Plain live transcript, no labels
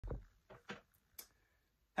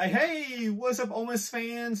Hey, what's up, Ole Miss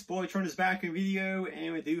fans? Boy, Trent is back in video,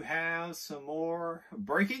 and we do have some more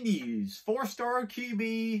breaking news. Four-star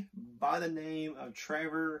QB by the name of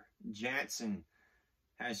Trevor Jackson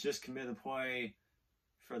has just committed to play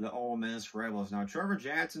for the Ole Miss Rebels. Now, Trevor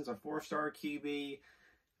Jackson's a four-star QB.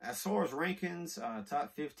 As far as rankings,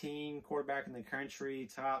 top 15 quarterback in the country,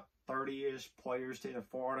 top 30-ish player state of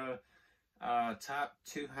Florida, top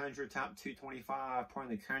 200, top 225 player in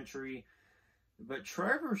the country. But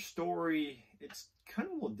Trevor's story, it's kind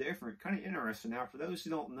of a little different, kind of interesting. Now, for those who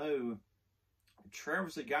don't know,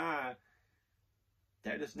 Trevor's a guy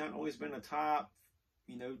that has not always been a top,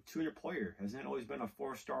 200 player, has not always been a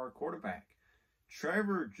four-star quarterback.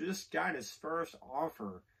 Trevor just got his first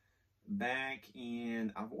offer back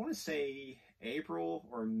in, I want to say, April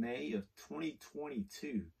or May of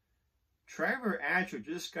 2022. Trevor actually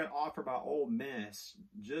just got offered by Ole Miss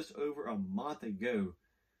just over a month ago.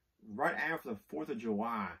 Right after the 4th of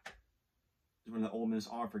July is when the Ole Miss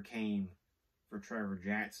offer came for Trevor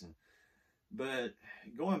Jackson. But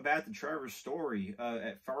going back to Trevor's story,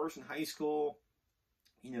 at first in high school,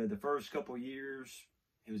 the first couple of years,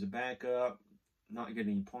 he was a backup, not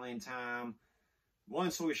getting any playing time.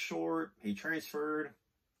 Long story short, he transferred,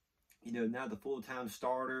 now the full-time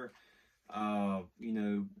starter.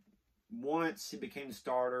 Once he became the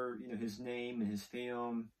starter, his name and his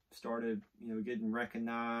film started, getting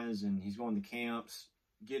recognized, and he's going to camps,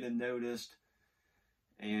 getting noticed.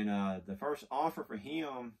 And the first offer for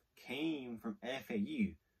him came from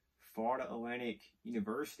FAU, Florida Atlantic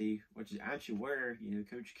University, which is actually where,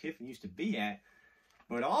 Coach Kiffin used to be at.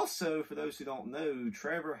 But also, for those who don't know,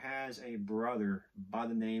 Trevor has a brother by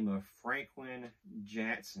the name of Franklin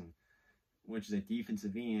Jackson, which is a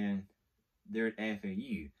defensive end there at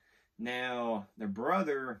FAU. Now, the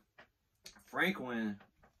brother, Franklin,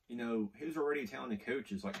 he was already telling the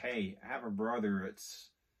coaches, like, hey, I have a brother that's,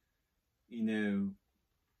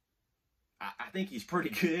 I think he's pretty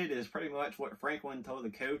good, is pretty much what Franklin told the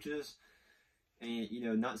coaches. And,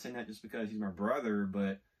 not saying that just because he's my brother,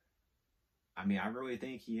 but, I really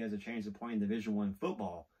think he has a chance of playing Division I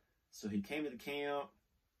football. So he came to the camp,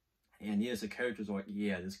 and yes, the coach was like,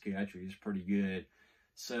 yeah, this kid actually is pretty good.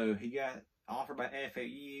 So he got offered by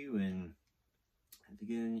FAU, and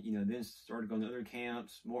again, then started going to other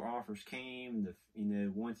camps. More offers came.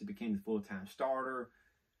 Once he became the full-time starter,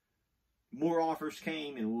 more offers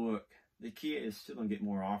came. And look, the kid is still gonna get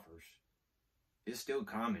more offers. It's still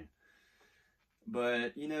coming.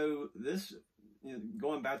 But this,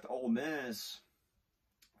 going back to Ole Miss,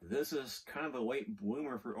 this is kind of a late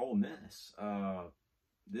bloomer for Ole Miss.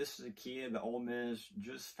 This is a kid that Ole Miss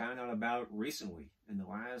just found out about recently in the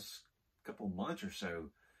last couple months or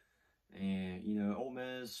so. And, Ole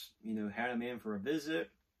Miss, had him in for a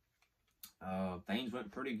visit. Things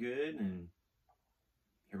went pretty good, and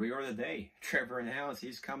here we are today. Trevor announced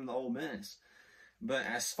he's coming to Ole Miss. But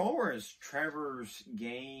as far as Trevor's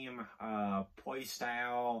game, play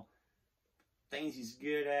style, things he's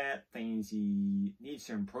good at, things he needs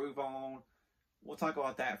to improve on, we'll talk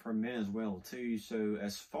about that for a minute as well, too. So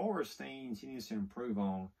as far as things he needs to improve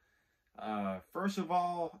on, first of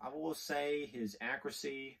all, I will say his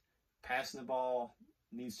accuracy, passing the ball,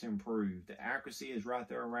 needs to improve. The accuracy is right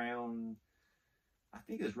there around, I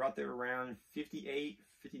think it's right there around 58,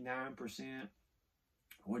 59%,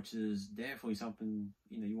 which is definitely something,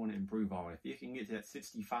 you want to improve on. If you can get to that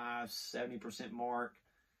 65, 70% mark,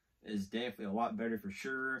 is definitely a lot better for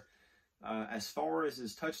sure. As far as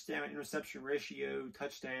his touchdown-interception ratio,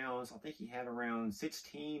 touchdowns, I think he had around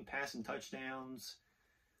 16 passing touchdowns.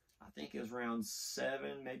 I think it was around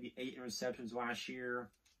 7, maybe 8 interceptions last year.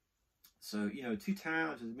 So, 2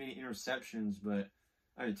 times as many interceptions, but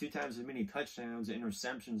 2 times as many touchdowns and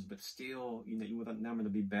interceptions, but still, you want that number to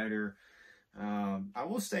be better. I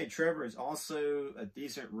will say Trevor is also a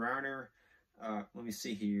decent runner. Let me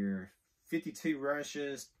see here. 52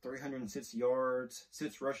 rushes, 306 yards,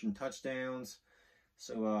 6 rushing touchdowns.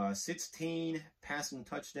 So, 16 passing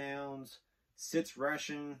touchdowns, 6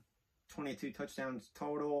 rushing, 22 touchdowns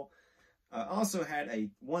total. Also had a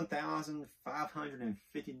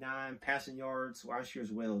 1,559 passing yards last year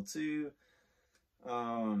as well, too.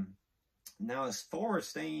 Now, as far as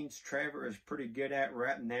things Trevor is pretty good at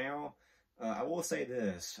right now, I will say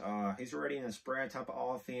this. He's already in a spread type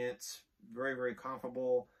of offense. Very, very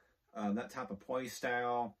comfortable. That type of play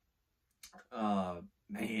style.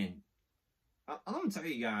 Man, I'm going to tell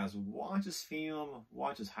you guys, watch his film,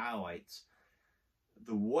 watch his highlights.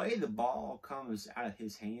 The way the ball comes out of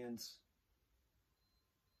his hands.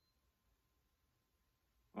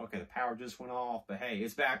 Okay, the power just went off, but hey,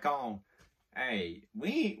 it's back on. Hey,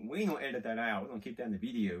 we ain't gonna edit that out. We're gonna keep that in the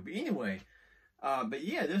video. But anyway, But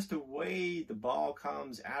yeah, just the way the ball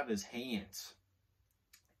comes out of his hands,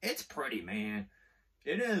 it's pretty, man.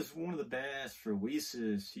 It is one of the best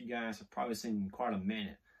releases you guys have probably seen in quite a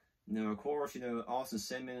minute. Of course, Austin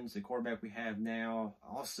Simmons, the quarterback we have now,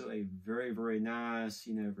 also a very, very nice,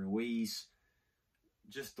 release.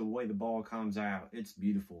 Just the way the ball comes out, it's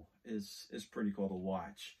beautiful. It's pretty cool to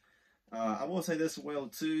watch. I will say this as well,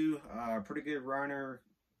 too. Pretty good runner,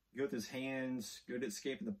 good with his hands, good at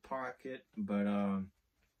escaping the pocket, but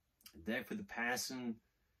definitely for the passing,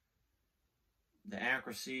 the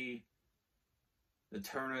accuracy, the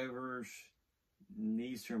turnovers,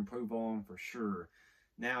 needs to improve on for sure.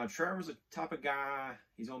 Now, Trevor's the type of guy,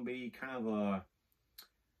 he's going to be kind of a,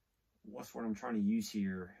 what's what I'm trying to use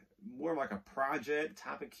here? More like a project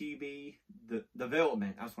type of QB. The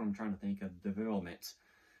development, that's what I'm trying to think of, development.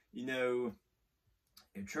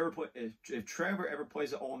 If Trevor ever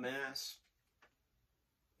plays at Ole Miss,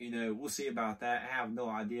 we'll see about that. I have no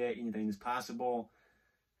idea. Anything is possible.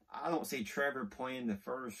 I don't see Trevor playing the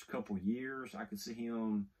first couple years. I could see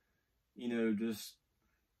him, just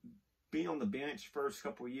being on the bench first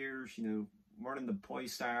couple years, learning the play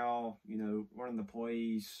style, learning the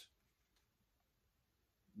plays.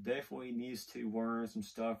 Definitely needs to learn some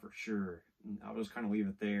stuff for sure. I'll just kind of leave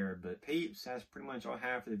it there. But peeps, that's pretty much all I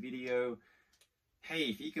have for the video. Hey,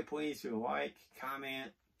 if you could please do a like,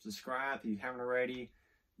 comment, subscribe if you haven't already.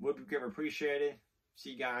 Would be greatly appreciated.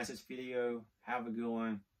 See you guys this video. Have a good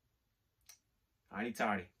one. Howdy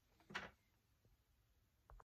toddy.